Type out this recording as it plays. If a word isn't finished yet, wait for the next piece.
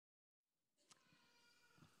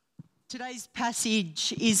Today's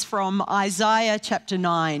passage is from Isaiah chapter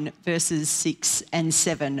 9, verses 6 and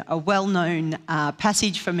 7, a well-known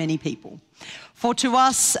passage for many people. For to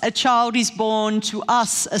us a child is born, to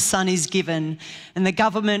us a son is given, and the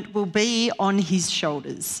government will be on his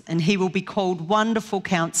shoulders, and he will be called Wonderful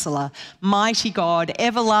Counselor, Mighty God,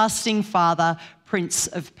 Everlasting Father, Prince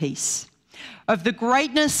of Peace. Of the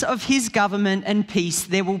greatness of his government and peace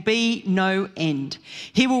there will be no end.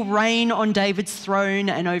 He will reign on David's throne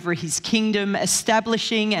and over his kingdom,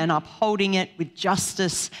 establishing and upholding it with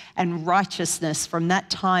justice and righteousness from that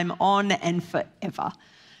time on and forever.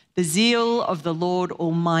 The zeal of the Lord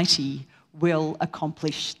Almighty will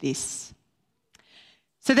accomplish this.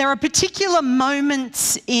 So there are particular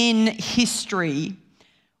moments in history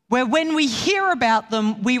where when we hear about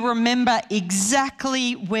them, we remember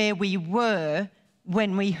exactly where we were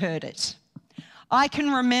when we heard it. I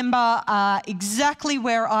can remember exactly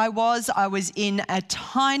where I was. I was in a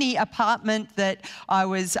tiny apartment that I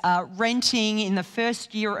was renting in the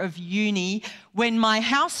first year of uni when my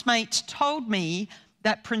housemate told me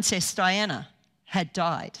that Princess Diana had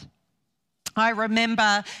died. I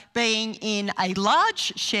remember being in a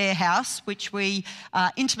large share house, which we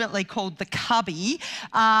intimately called the Cubby,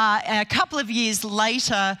 a couple of years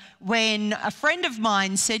later when a friend of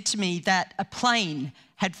mine said to me that a plane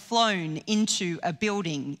had flown into a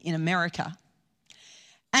building in America.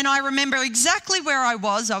 And I remember exactly where I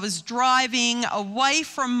was. I was driving away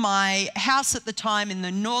from my house at the time in the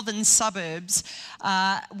northern suburbs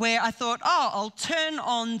where I thought, I'll turn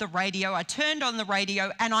on the radio. I turned on the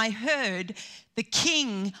radio and I heard the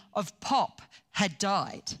king of pop had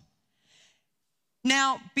died.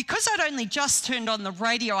 Now, because I'd only just turned on the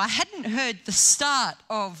radio, I hadn't heard the start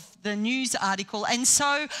of the news article, and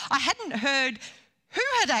so I hadn't heard who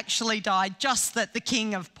had actually died, just that the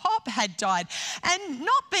king of pop had died. And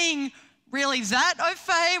not being really that au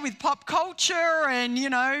fait with pop culture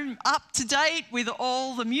and, up to date with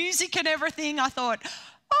all the music and everything, I thought,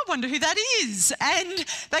 I wonder who that is. And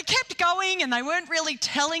they kept going and they weren't really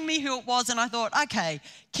telling me who it was. And I thought, okay,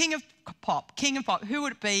 king of pop, who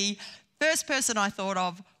would it be? First person I thought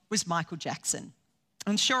of was Michael Jackson.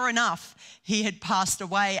 And sure enough, he had passed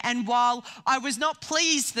away. And while I was not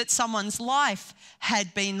pleased that someone's life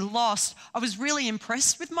had been lost, I was really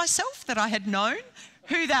impressed with myself that I had known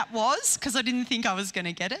who that was, because I didn't think I was going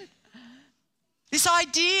to get it. This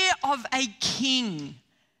idea of a king.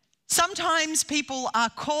 Sometimes people are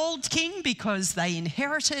called king because they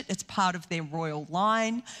inherit it. It's part of their royal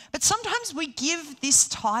line. But sometimes we give this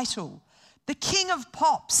title, the king of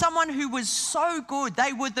pop, someone who was so good.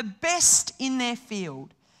 They were the best in their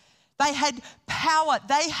field. They had power.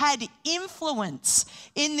 They had influence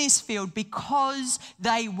in this field because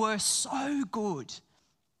they were so good.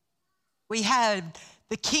 We had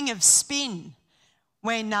the king of spin,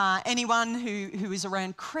 when anyone who is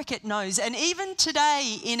around cricket knows. And even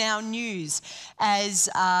today in our news, as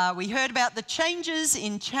we heard about the changes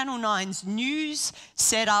in Channel 9's news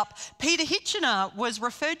setup, Peter Hitchener was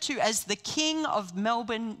referred to as the King of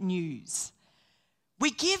Melbourne News. We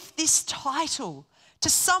give this title to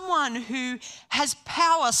someone who has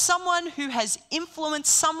power, someone who has influence,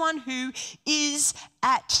 someone who is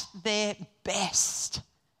at their best.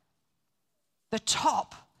 The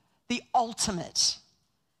top, the ultimate.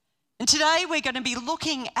 And today we're going to be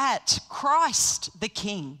looking at Christ the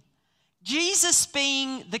King, Jesus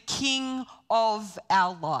being the King of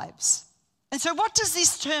our lives. And so what does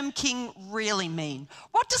this term king really mean?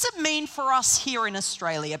 What does it mean for us here in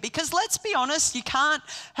Australia? Because let's be honest, you can't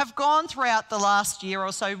have gone throughout the last year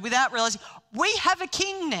or so without realising we have a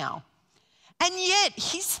king now. And yet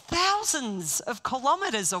he's thousands of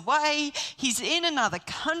kilometres away. He's in another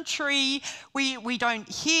country. We don't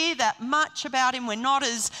hear that much about him. We're not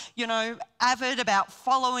as, avid about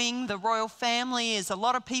following the royal family as a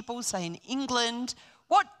lot of people, say, in England.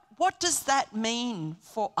 What does that mean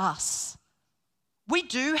for us? We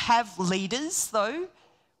do have leaders, though.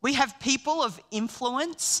 We have people of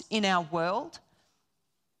influence in our world.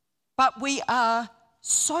 But we are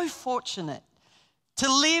so fortunate to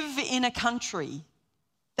live in a country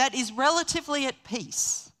that is relatively at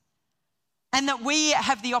peace and that we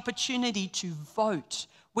have the opportunity to vote.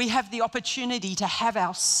 We have the opportunity to have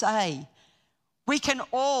our say. We can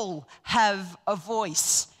all have a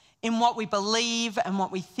voice in what we believe and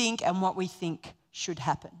what we think should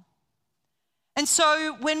happen. And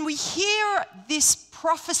so when we hear this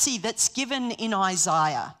prophecy that's given in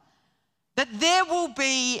Isaiah, that there will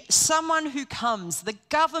be someone who comes, the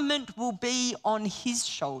government will be on his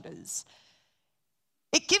shoulders.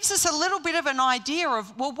 It gives us a little bit of an idea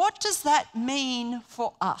of, what does that mean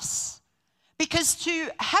for us? Because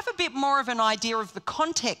to have a bit more of an idea of the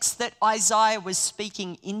context that Isaiah was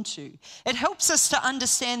speaking into, it helps us to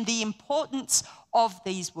understand the importance of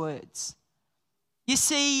these words. You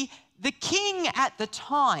see, the king at the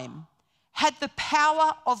time had the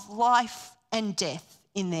power of life and death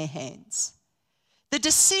in their hands. The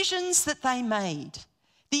decisions that they made,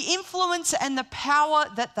 the influence and the power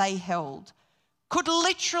that they held could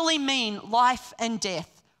literally mean life and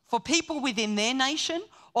death for people within their nation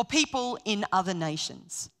or people in other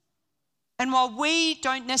nations. And while we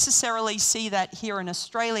don't necessarily see that here in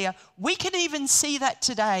Australia, we can even see that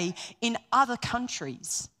today in other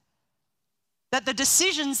countries. That the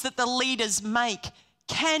decisions that the leaders make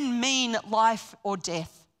can mean life or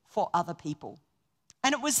death for other people.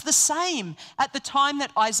 And it was the same at the time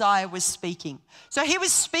that Isaiah was speaking. So he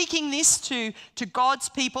was speaking this to God's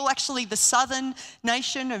people, actually the southern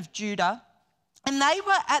nation of Judah. And they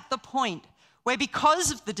were at the point where,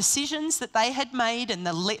 because of the decisions that they had made and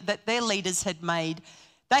that their leaders had made,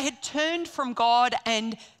 they had turned from God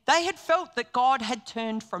and they had felt that God had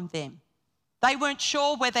turned from them. They weren't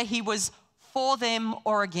sure whether he was for them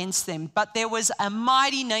or against them, but there was a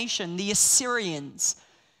mighty nation, the Assyrians,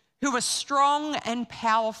 who were strong and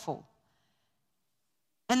powerful.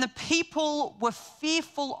 And the people were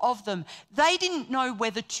fearful of them. They didn't know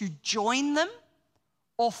whether to join them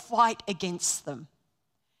or fight against them.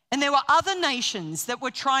 And there were other nations that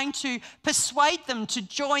were trying to persuade them to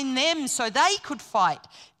join them so they could fight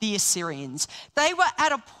the Assyrians. They were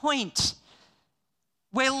at a point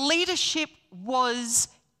where leadership was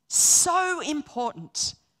so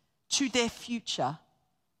important to their future,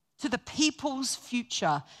 to the people's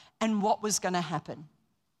future and what was going to happen.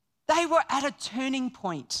 They were at a turning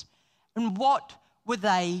point, and what were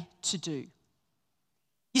they to do?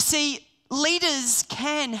 You see, leaders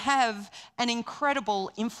can have an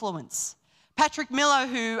incredible influence. Patrick Miller,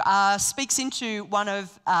 who speaks into one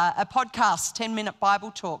of a podcast, 10-Minute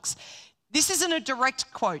Bible Talks, this isn't a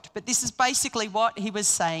direct quote, but this is basically what he was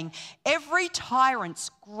saying. Every tyrant's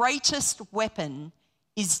greatest weapon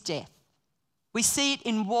is death. We see it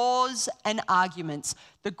in wars and arguments.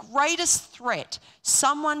 The greatest threat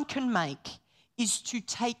someone can make is to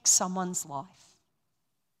take someone's life.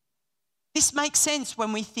 This makes sense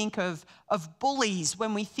when we think of bullies,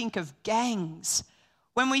 when we think of gangs,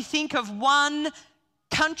 when we think of one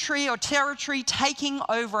country or territory taking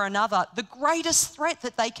over another. The greatest threat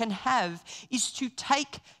that they can have is to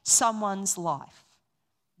take someone's life.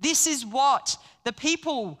 This is what the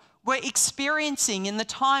people were experiencing in the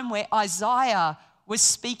time where Isaiah was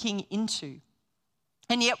speaking into.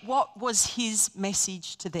 And yet, what was his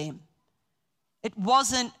message to them? It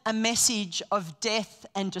wasn't a message of death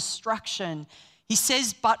and destruction. He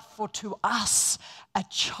says, but for to us a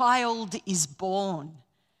child is born.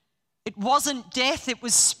 It wasn't death, it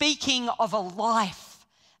was speaking of a life,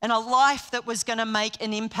 and a life that was going to make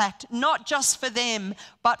an impact, not just for them,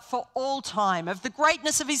 but for all time. Of the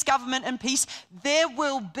greatness of his government and peace, there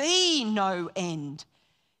will be no end.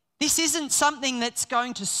 This isn't something that's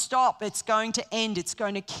going to stop, it's going to end, it's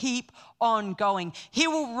going to keep on going. He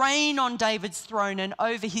will reign on David's throne and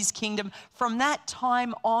over his kingdom from that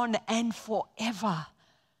time on and forever.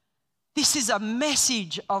 This is a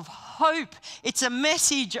message of hope. It's a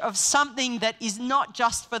message of something that is not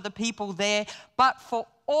just for the people there, but for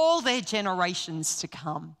all their generations to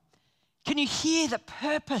come. Can you hear the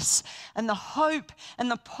purpose and the hope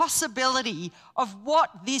and the possibility of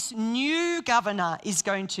what this new governor is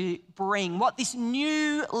going to bring, what this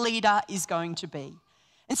new leader is going to be?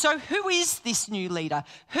 And so who is this new leader?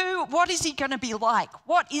 What is he going to be like?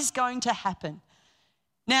 What is going to happen?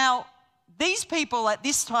 Now, these people at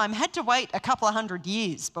this time had to wait a couple of hundred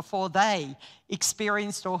years before they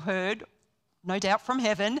experienced or heard, no doubt from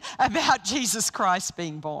heaven, about Jesus Christ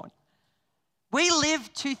being born. We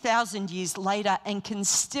live 2,000 years later and can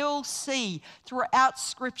still see throughout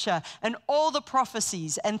Scripture and all the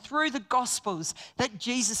prophecies and through the Gospels that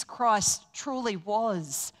Jesus Christ truly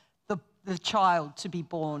was the child to be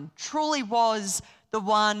born, truly was the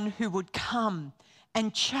one who would come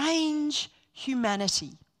and change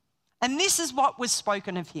humanity. And this is what was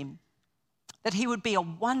spoken of him, that he would be a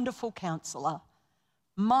wonderful counselor,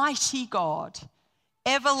 mighty God,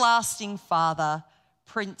 everlasting Father,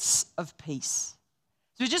 Prince of Peace.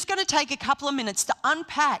 So we're just going to take a couple of minutes to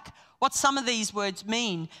unpack what some of these words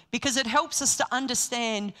mean, because it helps us to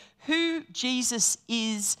understand who Jesus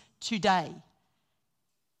is today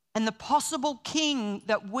and the possible king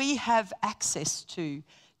that we have access to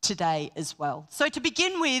today as well. So to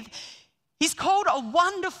begin with, he's called a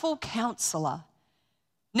wonderful counselor.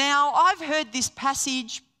 Now, I've heard this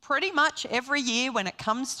passage pretty much every year when it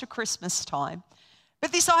comes to Christmas time,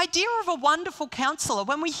 But this idea of a wonderful counselor,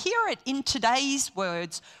 when we hear it in today's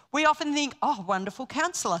words, we often think, oh, wonderful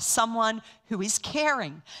counselor, someone who is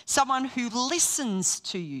caring, someone who listens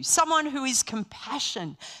to you, someone who is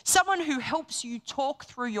compassionate, someone who helps you talk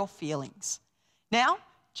through your feelings. Now,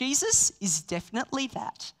 Jesus is definitely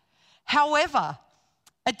that. However,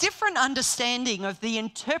 a different understanding of the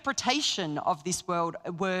interpretation of this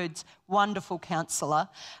word's wonderful counselor,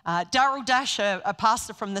 Darrell Dash, a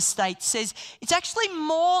pastor from the States, says it's actually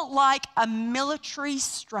more like a military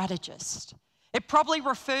strategist. It probably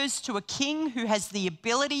refers to a king who has the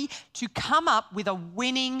ability to come up with a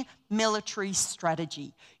winning military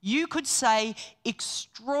strategy. You could say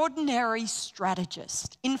extraordinary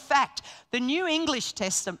strategist. In fact, the New English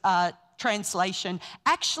translation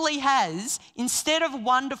actually has, instead of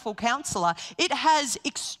wonderful counselor, it has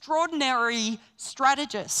extraordinary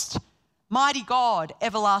strategist. Mighty God,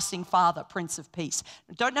 everlasting Father, Prince of Peace.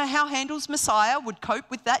 I don't know how Handel's Messiah would cope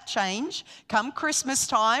with that change come Christmas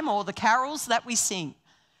time or the carols that we sing.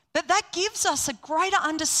 But that gives us a greater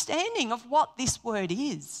understanding of what this word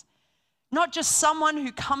is. Not just someone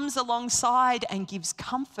who comes alongside and gives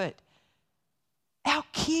comfort. Our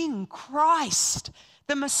King, Christ,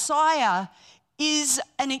 the Messiah, is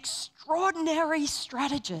an extraordinary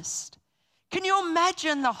strategist. Can you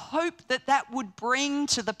imagine the hope that that would bring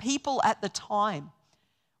to the people at the time?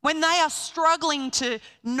 When they are struggling to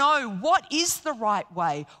know what is the right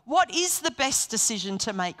way, what is the best decision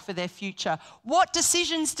to make for their future, what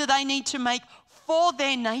decisions do they need to make for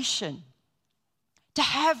their nation? To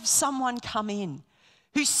have someone come in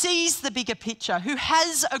who sees the bigger picture, who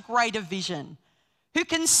has a greater vision, who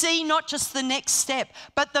can see not just the next step,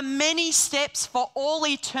 but the many steps for all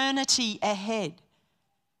eternity ahead.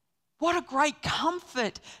 What a great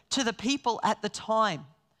comfort to the people at the time.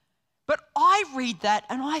 But I read that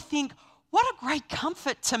and I think, what a great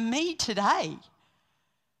comfort to me today.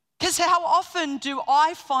 Because how often do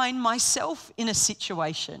I find myself in a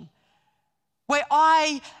situation where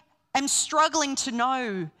I am struggling to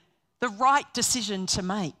know the right decision to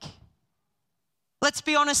make? Let's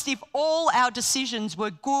be honest, if all our decisions were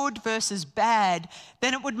good versus bad,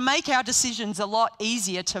 then it would make our decisions a lot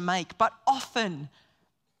easier to make. But often,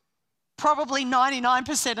 probably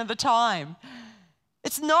 99% of the time,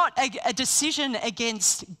 it's not a decision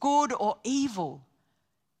against good or evil,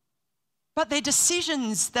 but they're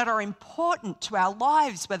decisions that are important to our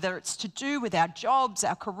lives, whether it's to do with our jobs,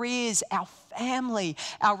 our careers, our family,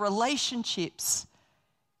 our relationships,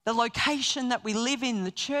 the location that we live in,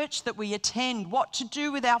 the church that we attend, what to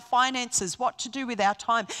do with our finances, what to do with our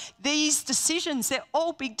time. These decisions, they're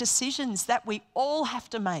all big decisions that we all have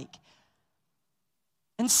to make.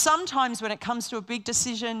 And sometimes when it comes to a big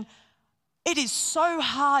decision, it is so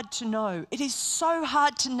hard to know. It is so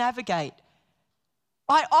hard to navigate.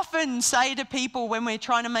 I often say to people when we're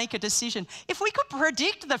trying to make a decision, if we could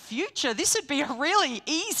predict the future, this would be a really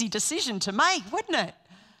easy decision to make, wouldn't it?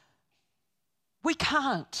 We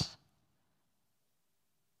can't.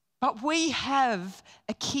 But we have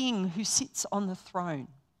a king who sits on the throne.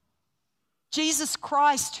 Jesus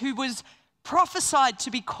Christ, who was prophesied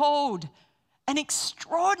to be called an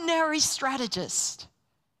extraordinary strategist,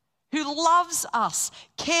 who loves us,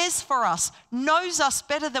 cares for us, knows us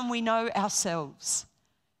better than we know ourselves,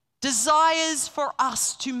 desires for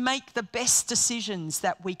us to make the best decisions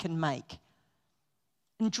that we can make,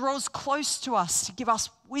 and draws close to us to give us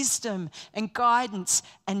wisdom and guidance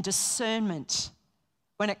and discernment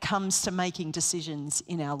when it comes to making decisions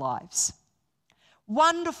in our lives.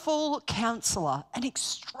 Wonderful counselor, an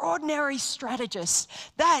extraordinary strategist,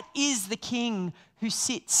 that is the King who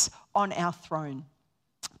sits on our throne.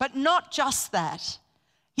 But not just that,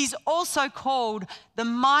 he's also called the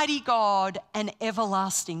mighty God and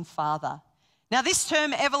everlasting Father. Now this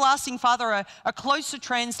term, everlasting Father, a closer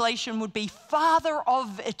translation would be Father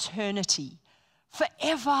of eternity,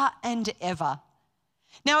 forever and ever.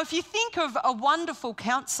 Now if you think of a wonderful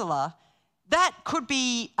counselor, that could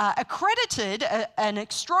be accredited, an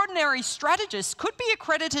extraordinary strategist could be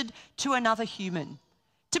accredited to another human.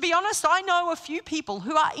 To be honest, I know a few people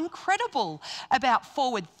who are incredible about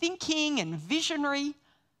forward thinking and visionary,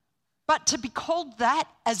 but to be called that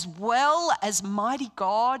as well as mighty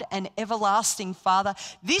God and everlasting Father,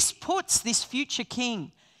 this puts this future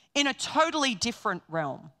king in a totally different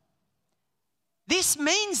realm. This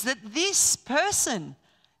means that this person,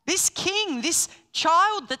 this king, this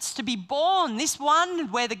child that's to be born, this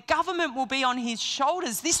one where the government will be on his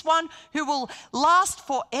shoulders, this one who will last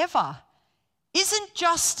forever, isn't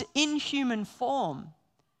just in human form,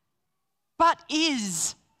 but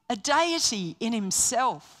is a deity in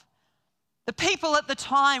himself. The people at the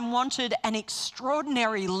time wanted an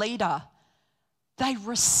extraordinary leader, They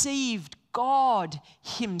received God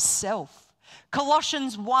himself.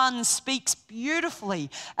 Colossians 1 speaks beautifully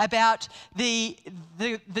about the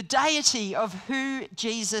deity of who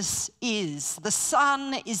Jesus is. The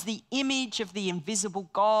Son is the image of the invisible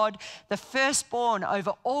God, the firstborn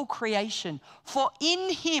over all creation. For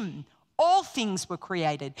in him all things were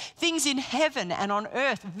created, things in heaven and on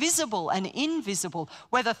earth, visible and invisible,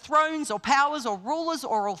 whether thrones or powers or rulers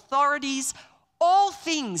or authorities. All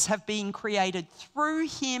things have been created through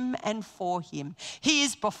him and for him. He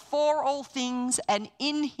is before all things, and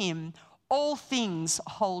in him all things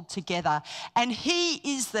hold together. And he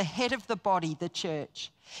is the head of the body, the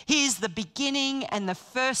church. He is the beginning and the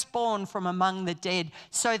firstborn from among the dead,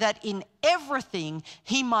 so that in everything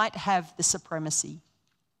he might have the supremacy.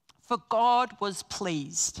 For God was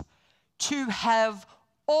pleased to have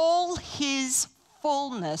all his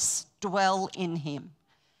fullness dwell in him,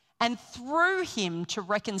 and through him to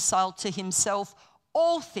reconcile to himself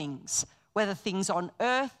all things, whether things on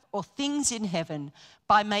earth or things in heaven,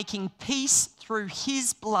 by making peace through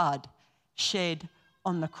his blood shed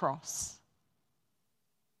on the cross.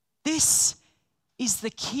 This is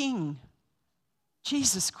the King,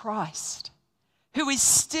 Jesus Christ, who is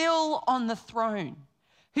still on the throne,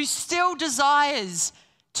 who still desires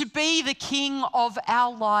to be the King of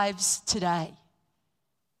our lives today.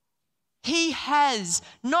 He has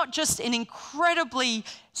not just an incredibly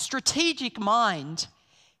strategic mind,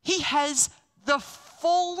 he has the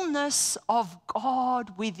fullness of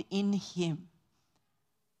God within him.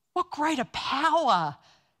 What greater power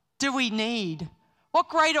do we need? What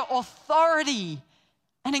greater authority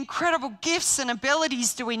and incredible gifts and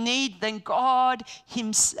abilities do we need than God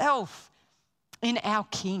himself in our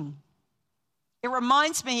King? It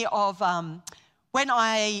reminds me of when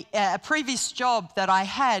a previous job that I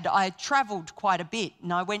had, I travelled quite a bit,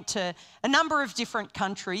 and I went to a number of different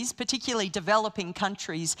countries, particularly developing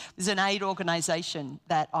countries. It was an aid organisation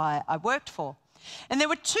that I worked for. And there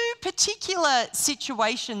were two particular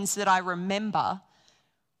situations that I remember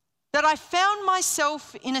that I found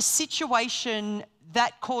myself in a situation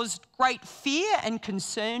that caused great fear and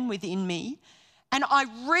concern within me, and I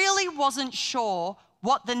really wasn't sure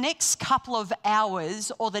what the next couple of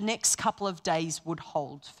hours or the next couple of days would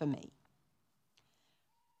hold for me.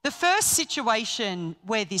 The first situation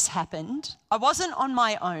where this happened, I wasn't on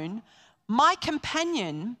my own. My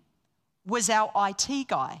companion was our IT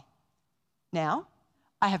guy. Now,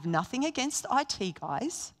 I have nothing against IT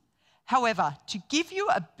guys. However, to give you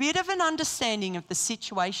a bit of an understanding of the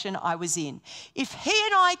situation I was in, if he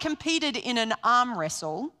and I competed in an arm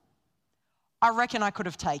wrestle, I reckon I could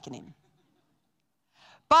have taken him.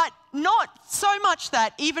 But not so much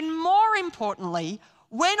that, even more importantly,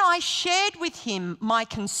 when I shared with him my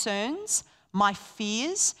concerns, my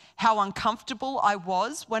fears, how uncomfortable I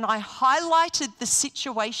was, when I highlighted the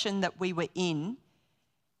situation that we were in,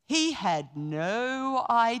 he had no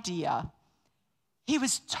idea. He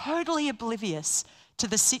was totally oblivious to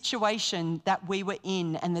the situation that we were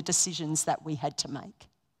in and the decisions that we had to make.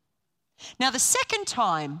 Now, the second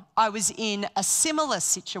time I was in a similar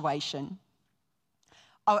situation,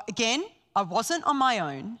 again, I wasn't on my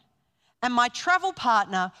own, and my travel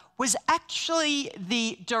partner was actually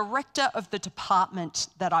the director of the department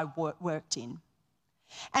that I worked in.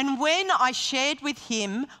 And when I shared with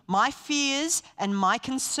him my fears and my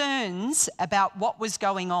concerns about what was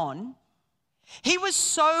going on, he was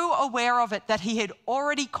so aware of it that he had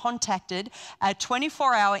already contacted a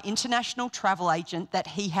 24-hour international travel agent that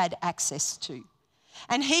he had access to.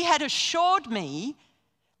 And he had assured me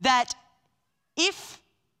that if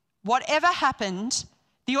whatever happened,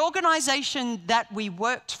 the organisation that we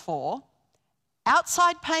worked for,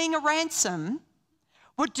 outside paying a ransom,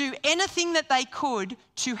 would do anything that they could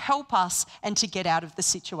to help us and to get out of the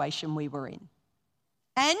situation we were in.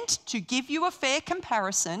 And to give you a fair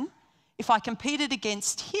comparison, if I competed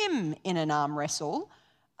against him in an arm wrestle,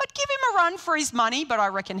 I'd give him a run for his money, but I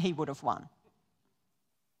reckon he would have won.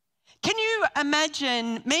 Can you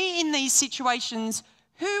imagine me in these situations,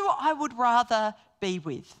 who I would rather be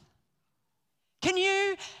with? Can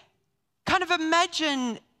you kind of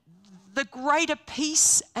imagine the greater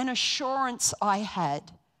peace and assurance I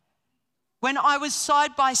had when I was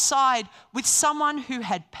side by side with someone who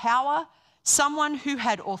had power, someone who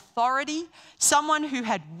had authority, someone who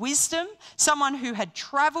had wisdom, someone who had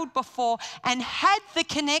travelled before and had the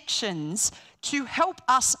connections to help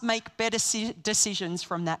us make better decisions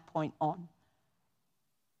from that point on?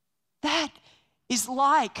 That is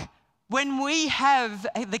like when we have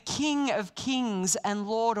the King of Kings and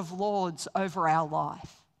Lord of Lords over our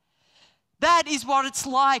life. That is what it's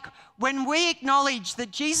like when we acknowledge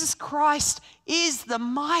that Jesus Christ is the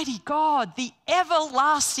mighty God, the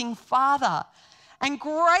everlasting Father, and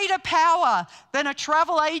greater power than a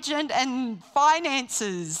travel agent and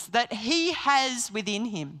finances that he has within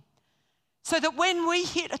him. So that when we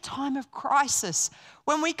hit a time of crisis,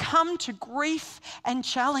 when we come to grief and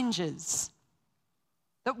challenges,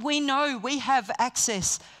 that we know we have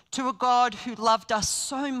access to a God who loved us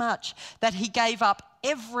so much that he gave up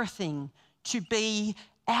everything to be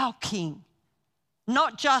our King,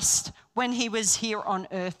 not just when he was here on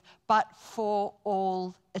earth, but for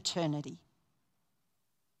all eternity.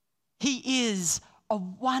 He is a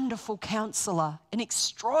wonderful counselor, an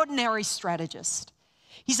extraordinary strategist.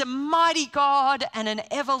 He's a mighty God and an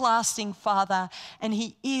everlasting Father, and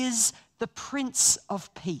he is the Prince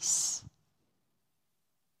of Peace.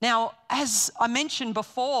 Now, as I mentioned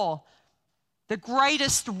before, the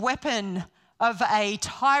greatest weapon of a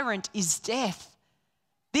tyrant is death.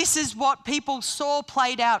 This is what people saw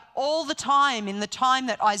played out all the time in the time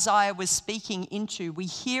that Isaiah was speaking into. We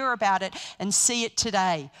hear about it and see it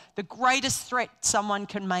today. The greatest threat someone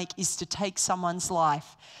can make is to take someone's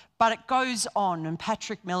life. But it goes on, and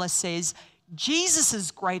Patrick Miller says,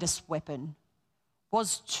 Jesus' greatest weapon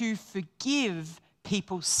was to forgive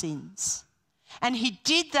people's sins. And he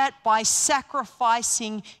did that by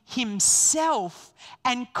sacrificing himself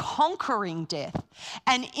and conquering death.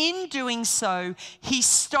 And in doing so, he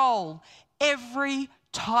stole every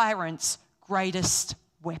tyrant's greatest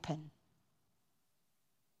weapon.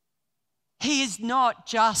 He is not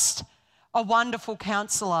just a wonderful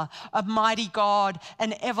counselor, a mighty God,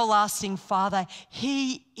 an everlasting Father.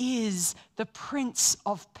 He is the Prince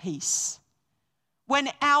of Peace. When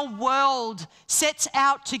our world sets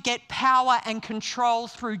out to get power and control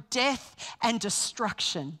through death and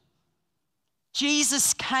destruction,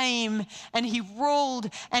 Jesus came and he ruled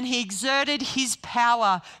and he exerted his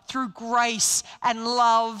power through grace and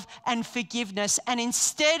love and forgiveness. And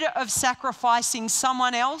instead of sacrificing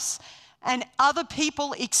someone else and other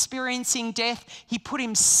people experiencing death, he put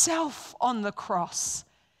himself on the cross.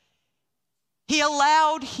 He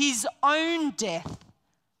allowed his own death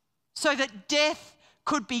so that death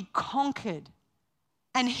could be conquered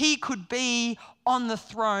and he could be on the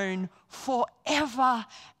throne forever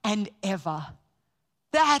and ever.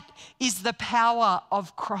 That is the power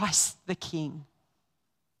of Christ the King.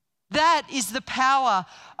 That is the power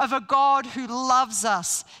of a God who loves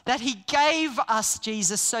us, that he gave us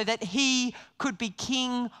Jesus so that he could be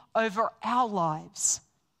king over our lives.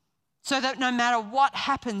 So that no matter what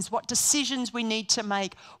happens, what decisions we need to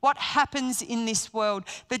make, what happens in this world,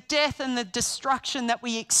 the death and the destruction that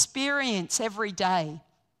we experience every day,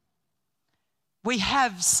 we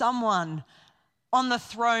have someone on the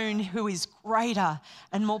throne who is greater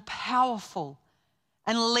and more powerful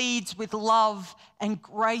and leads with love and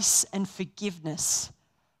grace and forgiveness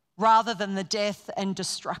rather than the death and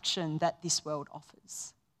destruction that this world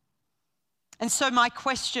offers. And so my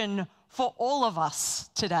question for all of us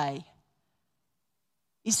today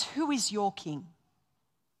is, who is your King?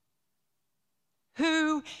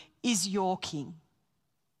 Who is your King?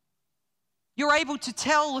 You're able to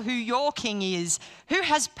tell who your King is, who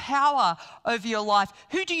has power over your life,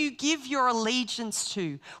 who do you give your allegiance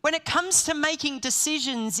to? When it comes to making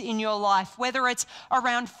decisions in your life, whether it's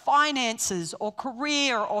around finances or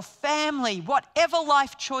career or family, whatever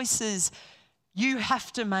life choices you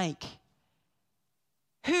have to make,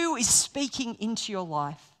 who is speaking into your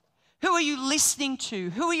life? Who are you listening to?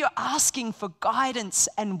 Who are you asking for guidance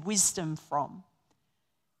and wisdom from?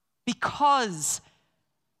 Because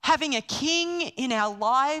having a king in our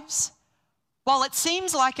lives, while it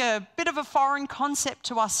seems like a bit of a foreign concept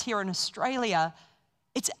to us here in Australia,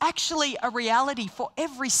 it's actually a reality for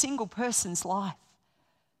every single person's life.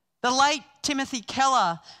 The late Timothy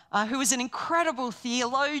Keller, who was an incredible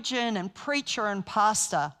theologian and preacher and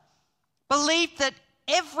pastor, believed that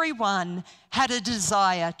everyone had a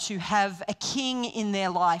desire to have a king in their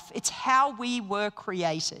life. It's how we were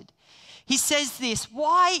created. He says this: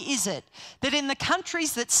 why is it that in the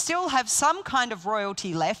countries that still have some kind of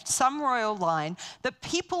royalty left, some royal line, that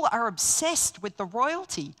people are obsessed with the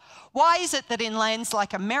royalty? Why is it that in lands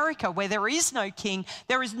like America, where there is no king,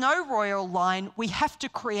 there is no royal line, we have to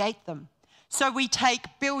create them? So we take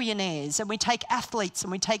billionaires and we take athletes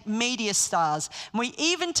and we take media stars and we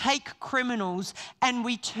even take criminals and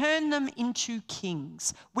we turn them into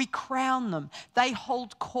kings. We crown them. They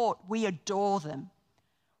hold court. We adore them.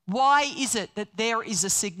 Why is it that there is a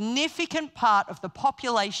significant part of the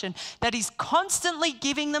population that is constantly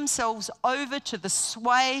giving themselves over to the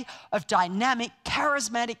sway of dynamic,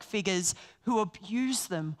 charismatic figures who abuse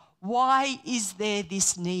them Why is there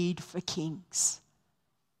this need for kings?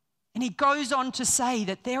 And he goes on to say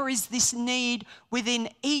that there is this need within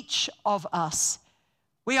each of us.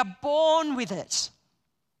 We are born with it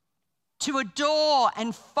to adore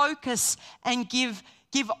and focus and give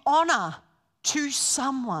honor to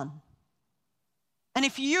someone. And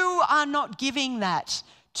if you are not giving that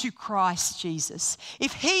to Christ Jesus,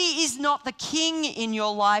 if he is not the king in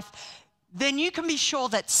your life, then you can be sure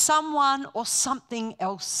that someone or something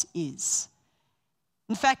else is.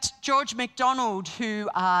 In fact, George MacDonald, who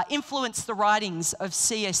influenced the writings of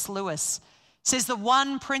C.S. Lewis, says the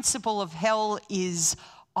one principle of hell is,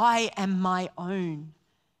 I am my own.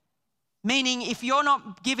 Meaning, if you're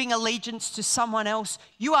not giving allegiance to someone else,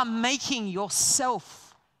 you are making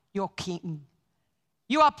yourself your king.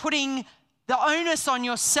 You are putting the onus on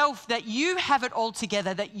yourself that you have it all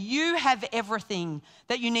together, that you have everything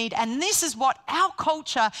that you need. And this is what our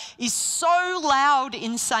culture is so loud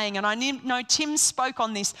in saying. And I know Tim spoke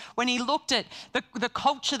on this when he looked at the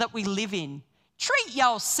culture that we live in. Treat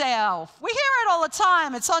yourself. We hear it all the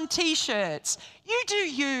time. It's on T-shirts. You do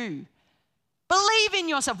you. Believe in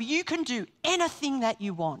yourself. You can do anything that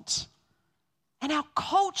you want. And our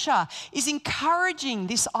culture is encouraging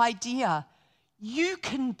this idea. You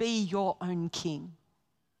can be your own king.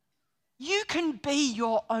 You can be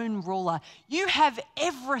your own ruler. You have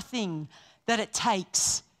everything that it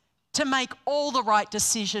takes to make all the right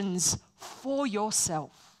decisions for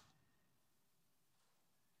yourself.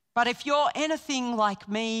 But if you're anything like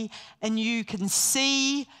me and you can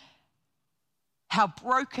see how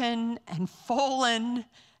broken and fallen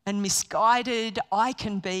and misguided I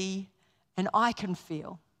can be and I can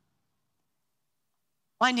feel,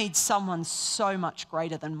 I need someone so much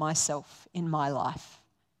greater than myself in my life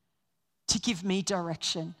to give me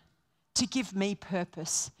direction, to give me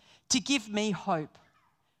purpose, to give me hope.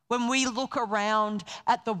 When we look around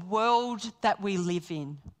at the world that we live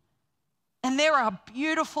in, and there are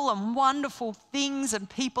beautiful and wonderful things and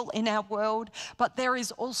people in our world, but there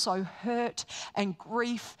is also hurt and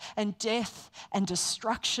grief and death and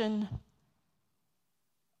destruction.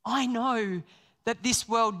 I know that this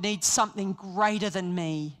world needs something greater than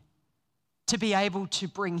me to be able to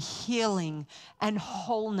bring healing and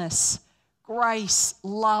wholeness, grace,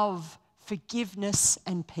 love, forgiveness,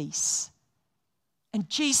 and peace. And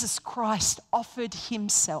Jesus Christ offered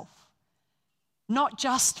himself, not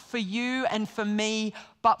just for you and for me,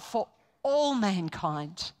 but for all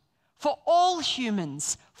mankind, for all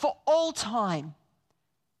humans, for all time,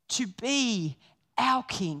 to be our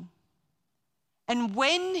King. And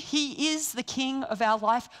when he is the king of our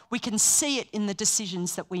life, we can see it in the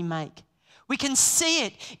decisions that we make. We can see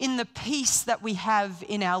it in the peace that we have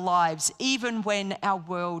in our lives, even when our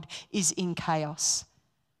world is in chaos.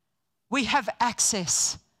 We have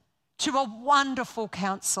access to a wonderful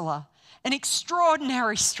counselor, an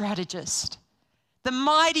extraordinary strategist, the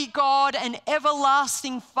mighty God and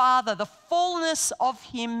everlasting Father, the fullness of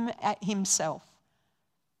him himself,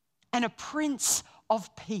 and a Prince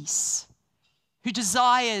of Peace, who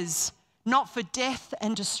desires not for death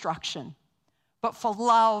and destruction, but for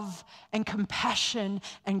love and compassion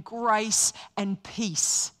and grace and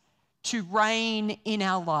peace to reign in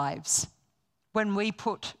our lives when we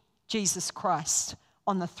put Jesus Christ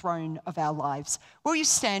on the throne of our lives. Will you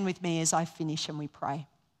stand with me as I finish and we pray?